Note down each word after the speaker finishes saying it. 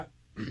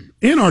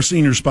in our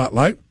senior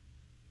spotlight.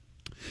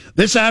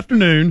 This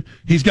afternoon,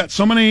 he's got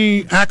so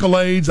many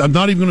accolades. I'm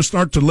not even going to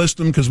start to list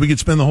them because we could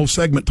spend the whole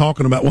segment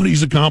talking about what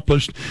he's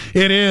accomplished.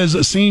 It is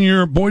a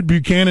senior Boyd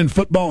Buchanan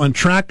football and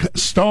track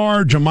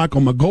star,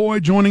 JaMichael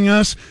McGoy, joining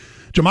us.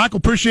 JaMichael,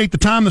 appreciate the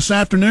time this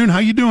afternoon. How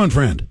you doing,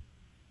 friend?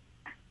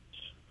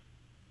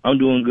 I'm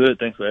doing good.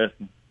 Thanks for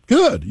asking.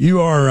 Good.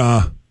 You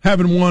are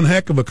having one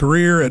heck of a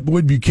career at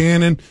Boyd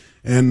Buchanan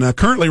and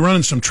currently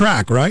running some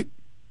track, right?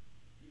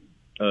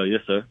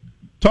 Yes, sir.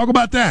 Talk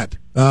about that.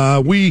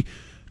 We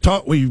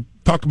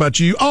talked about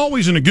you,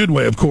 always in a good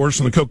way, of course,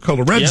 in the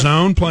Coca-Cola Red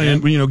Zone,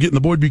 playing, getting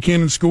the Boyd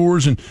Buchanan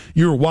scores, and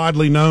you're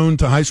widely known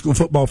to high school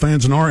football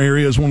fans in our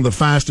area as one of the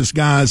fastest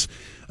guys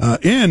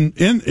in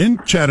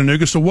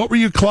Chattanooga. So what were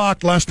you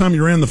clocked last time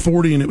you ran the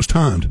 40 and it was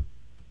timed?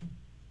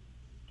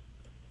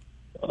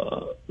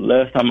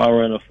 Last time I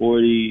ran a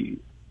 40,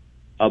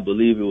 I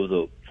believe it was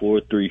a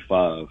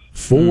 4.35.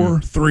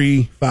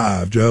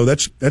 4.35, Joe.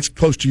 That's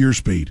close to your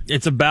speed.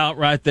 It's about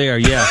right there.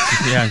 Yeah.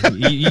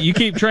 You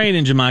keep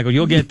training, JaMichael.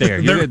 You'll get there.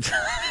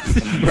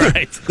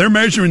 Right. They're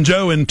measuring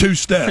Joe in 2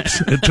 steps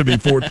to be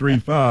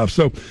 4.35.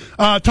 So,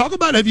 talk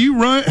about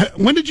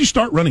when did you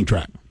start running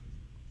track?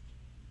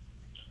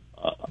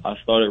 I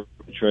started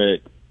track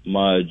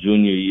my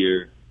junior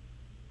year,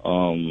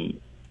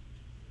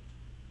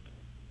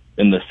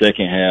 in the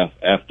second half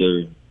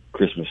after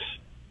Christmas.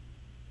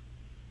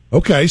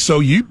 Okay, so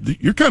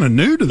you're kind of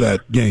new to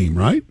that game,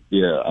 right?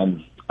 Yeah,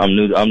 I'm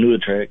new to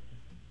track.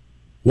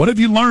 What have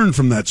you learned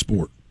from that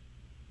sport?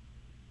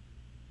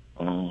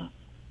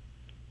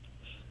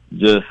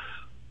 Just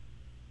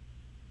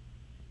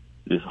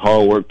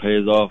hard work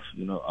pays off.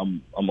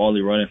 I'm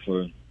only running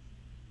for a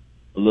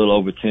little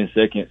over 10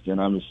 seconds, and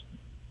I'm just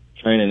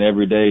training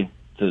every day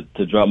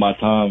to drop my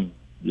time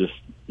just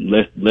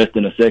less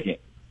than a second.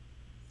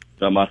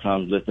 Drop my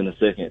time less than a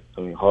second.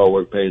 I mean, hard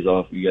work pays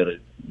off. You gotta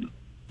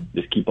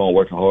just keep on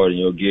working hard, and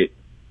you'll get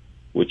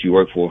what you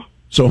work for.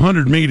 So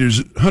 100 meters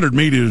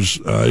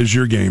is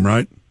your game,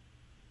 right?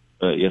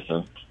 Yes,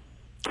 sir.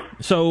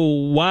 So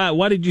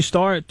why did you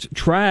start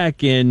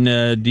track? And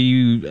do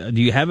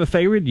you have a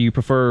favorite? Do you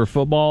prefer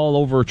football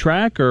over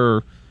track?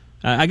 Or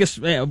I guess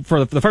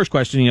for the first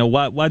question,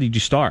 why did you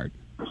start?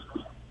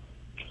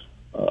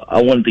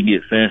 I wanted to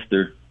get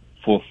faster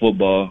for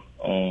football.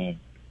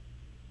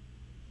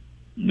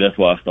 That's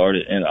why I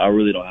started, and I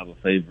really don't have a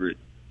favorite.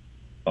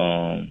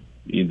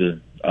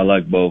 Either. I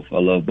like both. I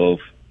love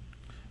both.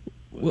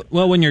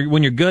 Well, when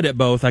you're good at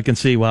both, I can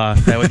see why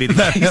that would be the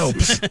that case.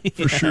 Helps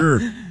for sure.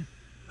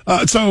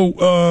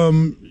 So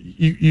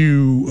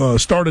you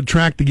started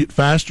track to get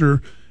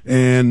faster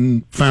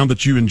and found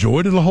that you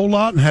enjoyed it a whole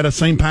lot and had a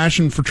same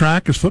passion for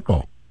track as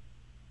football.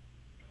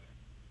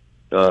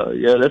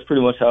 Yeah, that's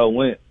pretty much how it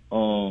went.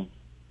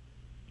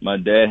 My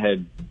dad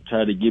had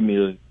tried to get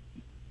me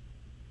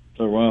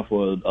to run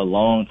for a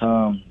long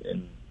time,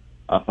 and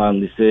I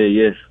finally said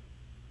yes.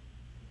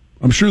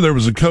 I'm sure there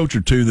was a coach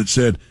or two that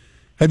said,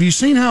 "Have you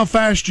seen how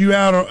fast you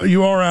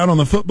are out on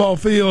the football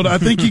field? I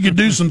think you could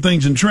do some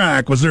things in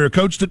track." Was there a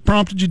coach that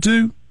prompted you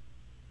to?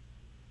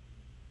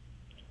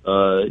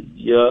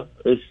 Yeah,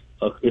 it's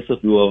a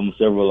few of them,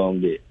 several of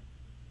them did.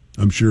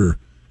 I'm sure.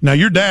 Now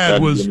your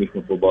dad was me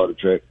from football to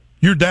track.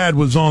 Your dad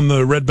was on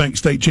the Red Bank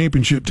State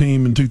Championship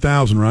team in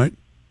 2000, right?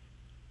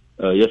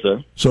 Yes,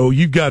 sir. So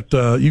you've got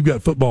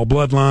football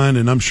bloodline,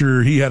 and I'm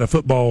sure he had a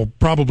football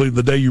probably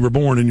the day you were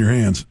born in your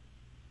hands.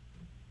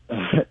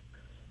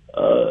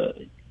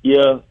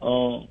 Yeah.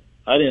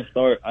 I didn't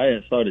start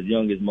as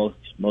young as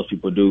most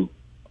people do.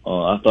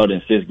 I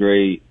started in 6th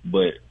grade,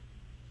 but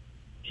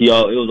it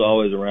was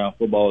always around.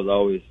 Football was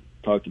always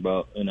talked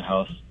about in the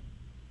house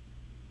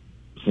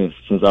since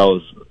I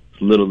was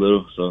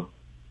little. So,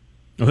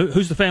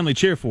 who's the family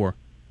cheer for?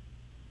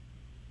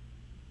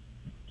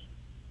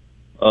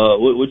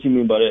 What you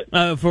mean by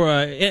that? For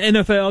an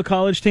NFL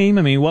college team,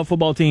 I mean, what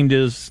football team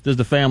does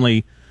the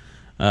family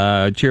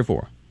cheer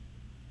for?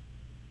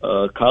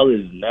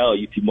 College now,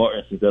 UT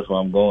Martin, since that's where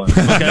I'm going.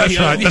 Okay, that's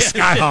right, the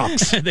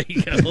Skyhawks. There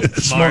you go.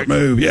 Smart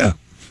move, yeah.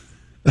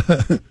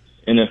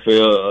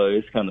 NFL,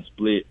 it's kind of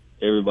split.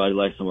 Everybody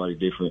likes somebody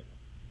different.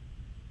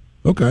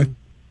 Okay,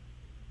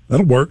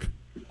 that'll work.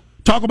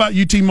 Talk about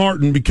UT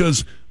Martin,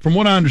 because from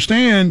what I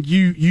understand,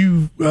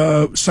 you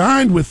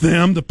signed with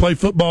them to play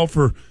football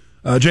for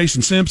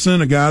Jason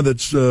Simpson, a guy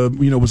that's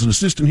was an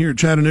assistant here at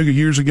Chattanooga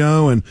years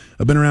ago, and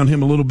I've been around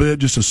him a little bit.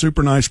 Just a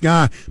super nice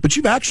guy. But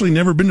you've actually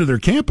never been to their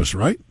campus,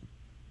 right?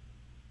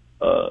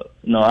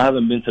 No, I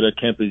haven't been to their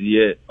campus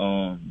yet.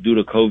 Due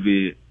to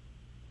COVID,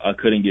 I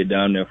couldn't get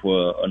down there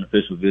for an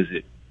official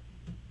visit.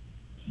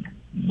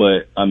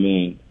 But I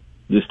mean,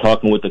 just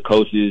talking with the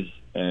coaches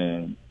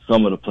and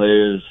some of the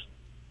players,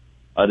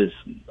 I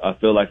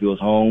felt like it was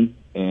home,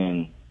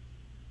 and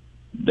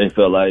they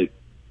felt like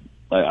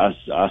I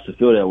should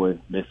feel that way.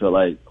 They felt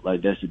like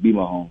that should be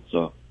my home.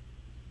 So,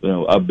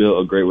 I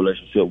built a great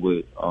relationship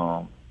with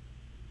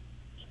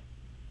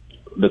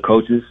the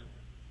coaches,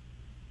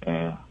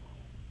 and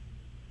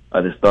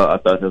I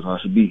thought that's how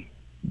it should be.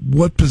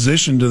 What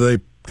position do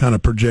they kind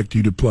of project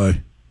you to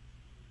play?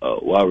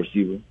 wide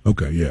receiver.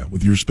 Okay, yeah,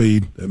 with your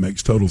speed, that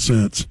makes total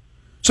sense.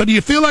 So do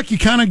you feel like you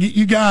kind of get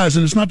you guys,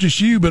 and it's not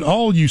just you, but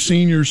all you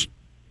seniors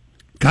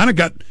kind of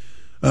got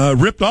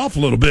ripped off a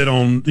little bit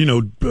on,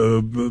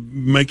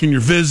 making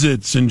your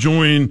visits,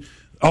 enjoying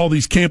all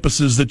these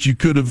campuses that you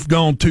could have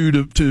gone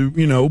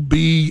to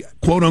be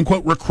quote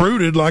unquote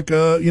recruited like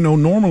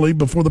normally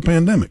before the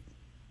pandemic?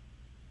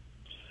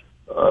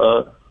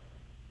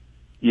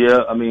 Yeah,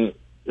 I mean,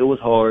 it was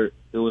hard.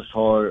 It was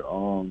hard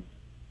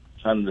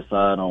trying to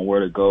decide on where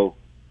to go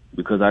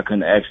because I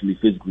couldn't actually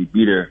physically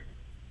be there.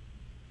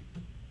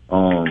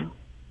 But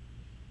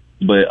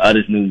I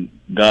just knew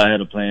God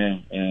had a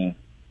plan, and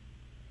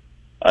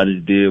I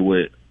just did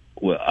what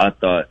I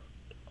thought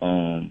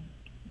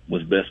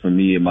was best for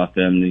me and my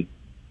family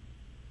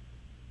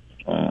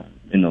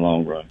in the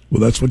long run.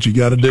 Well, that's what you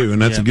got to do, and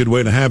that's a good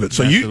way to have it.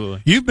 So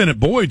you've been at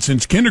Boyd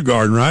since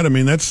kindergarten, right? I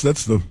mean, I've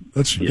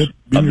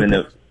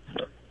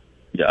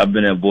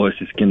been at Boyd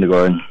since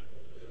kindergarten.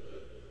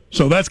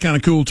 So that's kind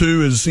of cool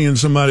too, is seeing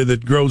somebody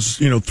that grows,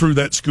 through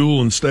that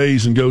school and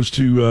stays and goes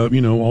to,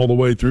 all the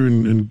way through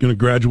and going to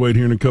graduate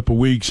here in a couple of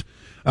weeks.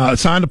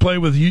 Signed to play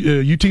with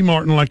UT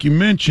Martin, like you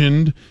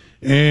mentioned,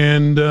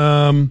 and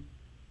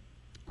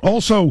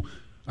also,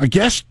 I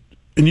guess,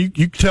 and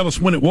you tell us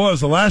when it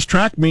was, the last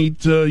track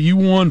meet, you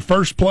won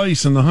first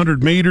place in the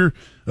 100-meter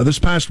this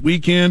past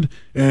weekend,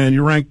 and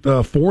you ranked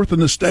fourth in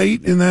the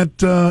state in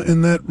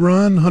that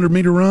run,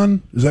 100-meter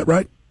run. Is that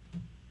right?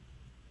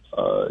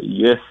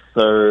 Yes,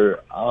 sir.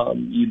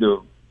 Either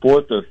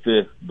fourth or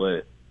fifth,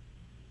 but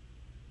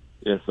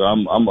yes, sir,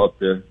 I'm up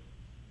there.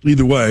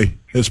 Either way,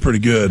 it's pretty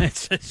good.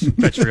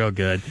 That's real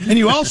good. And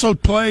you also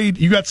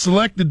you got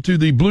selected to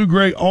the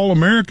Blue-Gray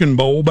All-American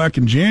Bowl back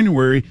in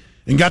January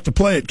and got to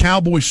play at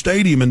Cowboy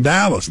Stadium in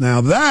Dallas. Now,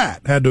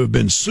 that had to have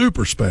been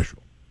super special.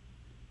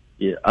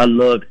 Yeah, I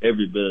loved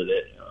every bit of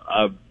that.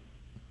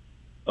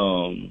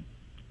 I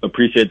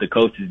appreciate the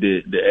coaches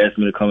that asked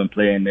me to come and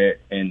play in that,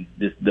 and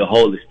the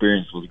whole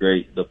experience was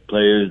great. The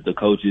players, the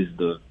coaches,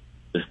 the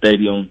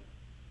stadium.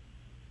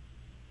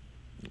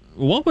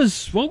 What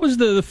was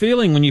the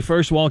feeling when you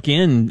first walk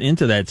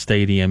into that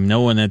stadium,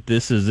 knowing that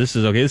this is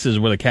okay? This is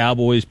where the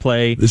Cowboys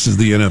play. This is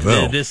the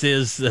NFL. This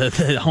is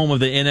the home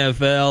of the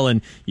NFL,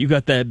 and you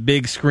got that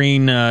big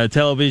screen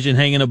television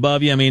hanging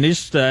above you. I mean, it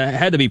just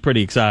had to be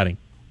pretty exciting.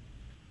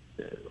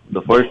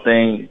 The first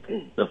thing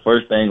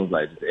was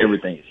like just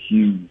everything is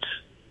huge.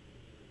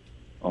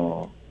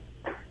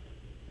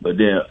 But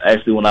then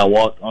actually when I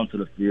walked onto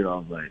the field, I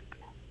was like,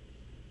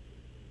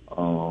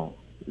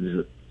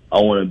 I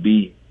want to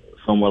be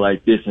somewhere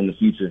like this in the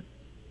future.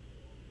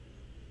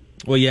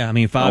 Well, yeah, I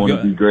mean, I want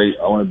to be great.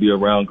 I want to be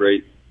around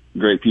great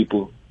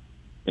people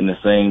in the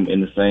same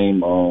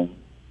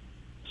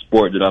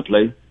sport that I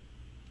play.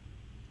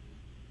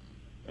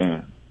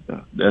 And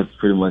that's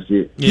pretty much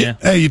it. Yeah.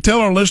 Hey, you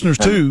tell our listeners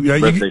too.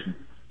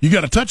 You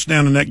got a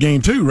touchdown in that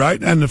game too,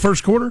 right? In the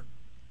first quarter.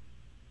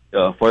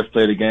 First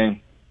play of the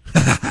game.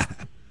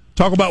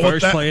 Talk about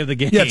first play of the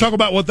game. Yeah, talk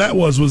about what that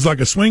was. Was like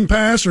a swing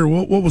pass, or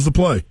what was the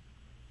play?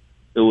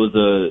 It was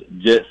a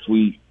jet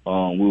sweep.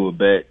 We were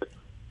back.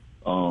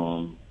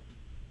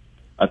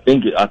 I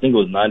think it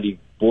was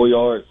 94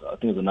 yards. I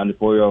think it was a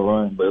 94-yard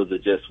run, but it was a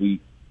jet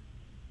sweep.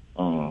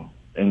 And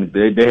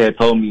they had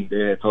told me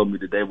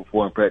the day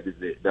before in practice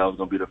that was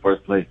going to be the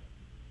first play.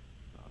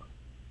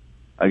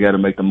 I got to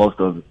make the most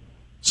of it.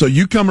 So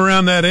you come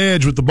around that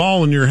edge with the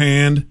ball in your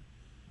hand,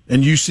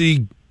 and you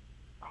see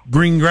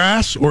green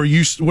grass, or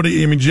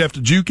did you have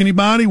to juke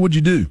anybody? What'd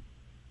you do?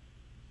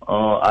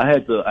 I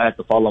had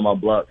to follow my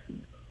blocks.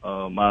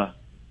 My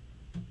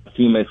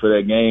teammates for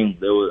that game,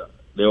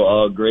 they were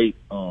all great.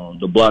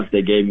 The blocks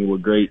they gave me were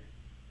great,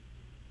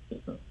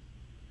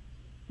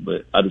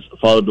 but I just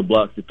followed the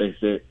blocks that they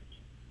set,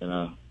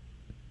 and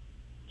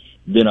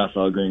then I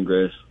saw green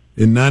grass.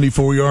 And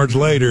 94 yards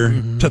later,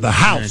 to the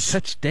house.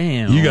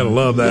 Touchdown. You got to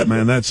love that,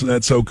 man.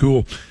 That's so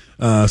cool.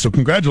 So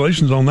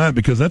congratulations on that,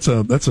 because that's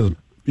a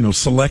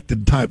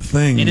selected type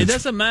thing. And it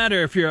doesn't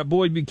matter if you're at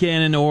Boyd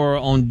Buchanan or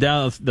on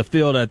the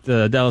field at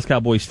the Dallas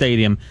Cowboys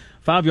Stadium.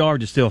 5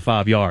 yards is still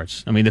 5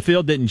 yards. I mean, the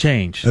field didn't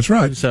change. That's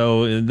right.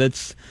 So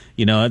that's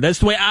the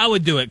way I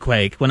would do it,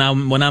 Quake, when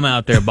I'm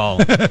out there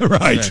balling.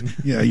 Right.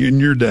 Yeah, in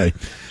your day.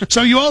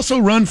 So you also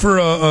run for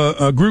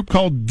a group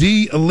called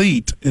D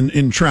Elite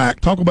in track.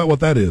 Talk about what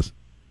that is.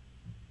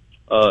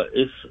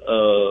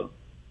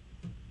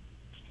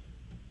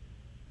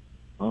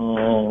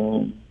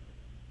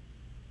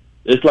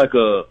 It's like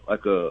a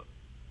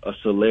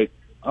select.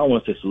 I don't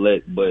want to say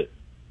select, but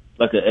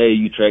like an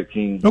AAU track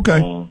team.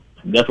 Okay.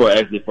 That's where I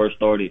actually first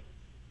started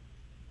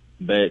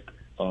back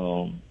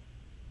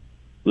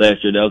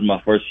last year. That was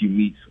my first few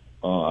meets.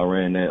 I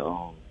ran at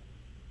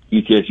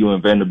UTSU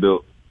and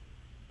Vanderbilt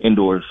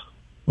indoors.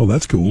 Oh,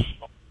 that's cool.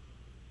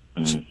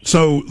 Mm-hmm.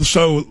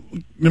 So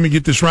let me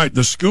get this right.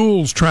 The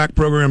school's track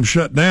program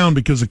shut down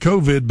because of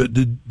COVID, but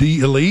did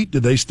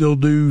they still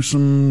do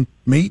some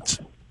meets?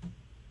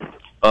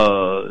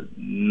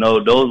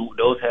 No,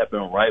 those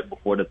happened right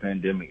before the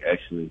pandemic,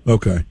 actually.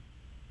 Okay.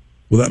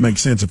 Well, that makes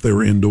sense if they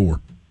were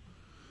indoor.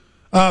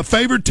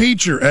 Favorite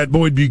teacher at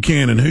Boyd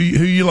Buchanan? Who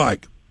you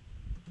like?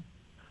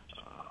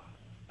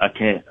 I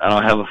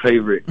don't have a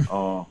favorite.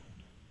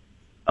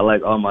 I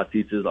like all my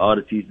teachers, all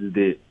the teachers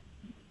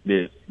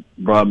that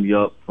brought me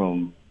up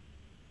from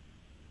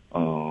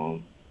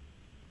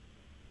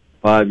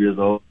 5 years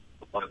old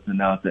up to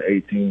now to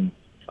 18.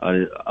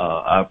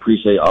 I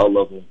appreciate all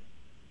of them,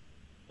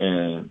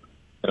 and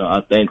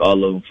I thank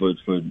all of them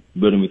for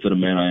building me to the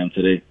man I am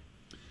today.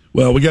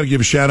 Well, we got to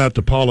give a shout out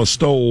to Paula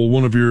Stoll,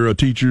 one of your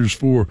teachers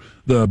for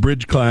the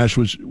Bridge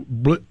class,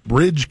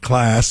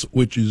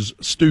 which is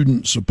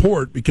student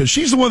support, because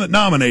she's the one that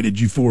nominated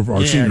you for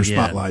our senior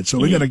spotlight. So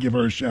we got to give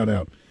her a shout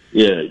out.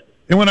 Yeah.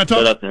 And when I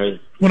Shout out to her.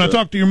 I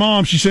talked to your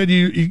mom, she said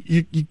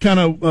you kind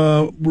of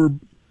were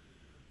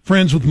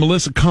friends with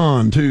Melissa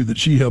Kahn too, that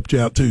she helped you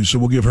out too. So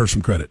we'll give her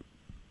some credit.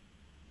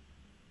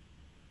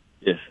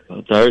 Yes,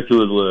 to her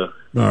too as well.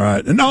 All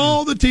right. And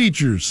all the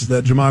teachers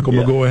that JaMichael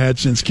McGoy had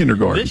since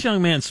kindergarten. This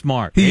young man's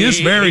smart. He is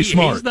very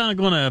smart. He's not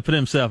going to put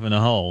himself in a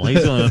hole.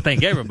 He's going to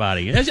thank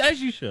everybody,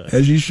 as you should.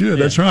 As you should.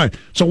 Yeah. That's right.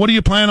 So what do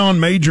you plan on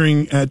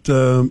majoring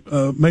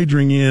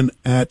in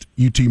at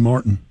UT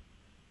Martin?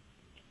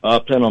 I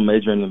plan on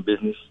majoring in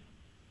business.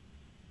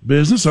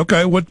 Business?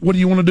 Okay. What do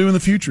you want to do in the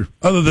future,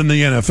 other than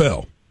the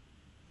NFL?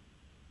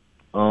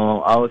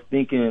 I was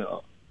thinking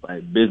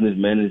like business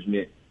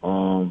management.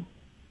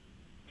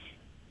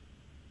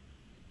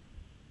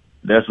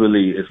 That's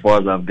really as far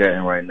as I've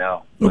gotten right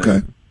now. Okay.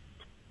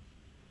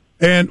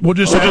 And we'll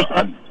just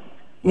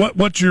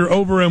what's your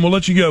and we'll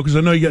let you go because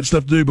I know you got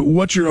stuff to do, but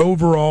what's your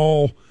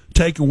overall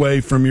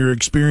takeaway from your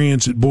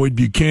experience at Boyd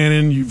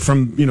Buchanan?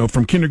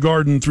 From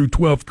kindergarten through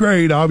 12th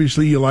grade,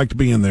 obviously you liked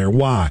being there.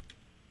 Why?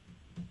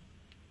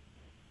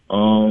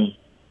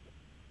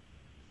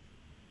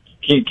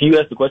 Can you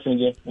ask the question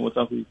again one more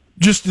time, please?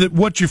 Just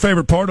what's your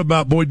favorite part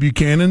about Boyd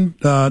Buchanan?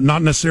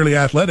 Not necessarily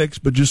athletics,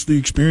 but just the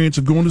experience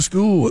of going to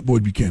school at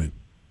Boyd Buchanan.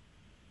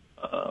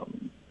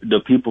 The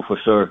people, for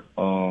sure.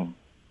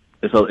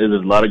 There's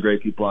a lot of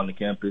great people on the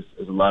campus.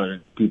 There's a lot of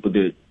people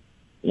that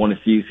want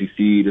to see you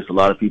succeed. There's a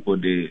lot of people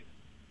that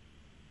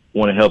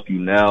want to help you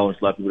now.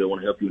 There's a lot of people that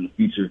want to help you in the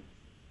future.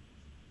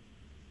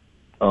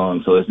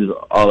 So it's just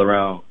all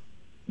around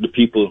the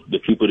people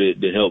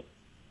that help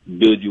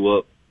build you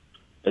up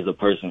as a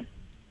person.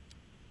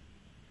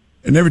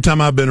 And every time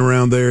I've been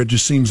around there, it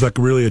just seems like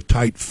really a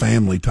tight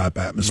family type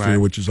atmosphere,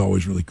 which is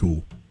always really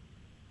cool.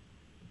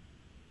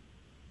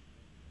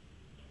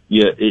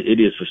 Yeah, it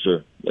is for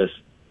sure. Yes.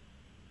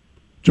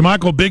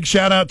 JaMichael, big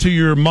shout out to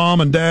your mom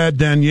and dad,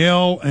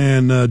 Danielle,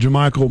 and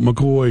JaMichael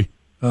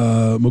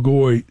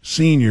McGoy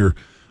Sr.,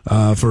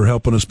 for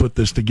helping us put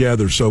this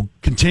together. So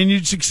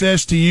continued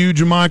success to you,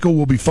 JaMichael.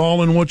 We'll be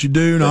following what you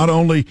do, not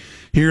only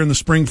here in the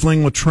Spring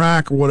Fling with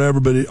track or whatever,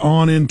 but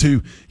on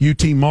into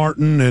UT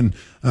Martin, and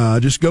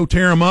just go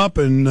tear them up.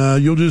 And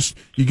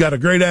you got a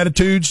great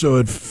attitude, so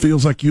it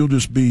feels like you'll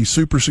just be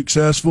super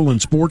successful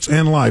in sports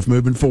and life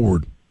moving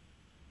forward.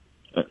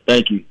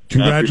 Thank you.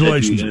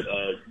 Congratulations.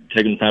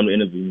 Taking the time to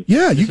interview me.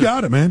 Yeah, you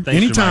got it, man.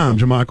 Thanks, anytime,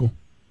 JaMichael.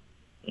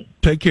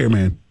 Take care,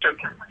 man.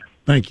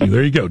 Thank you.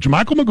 There you go.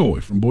 JaMichael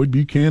McGoy from Boyd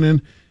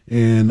Buchanan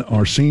and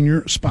our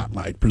senior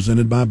spotlight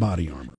presented by Body Armor.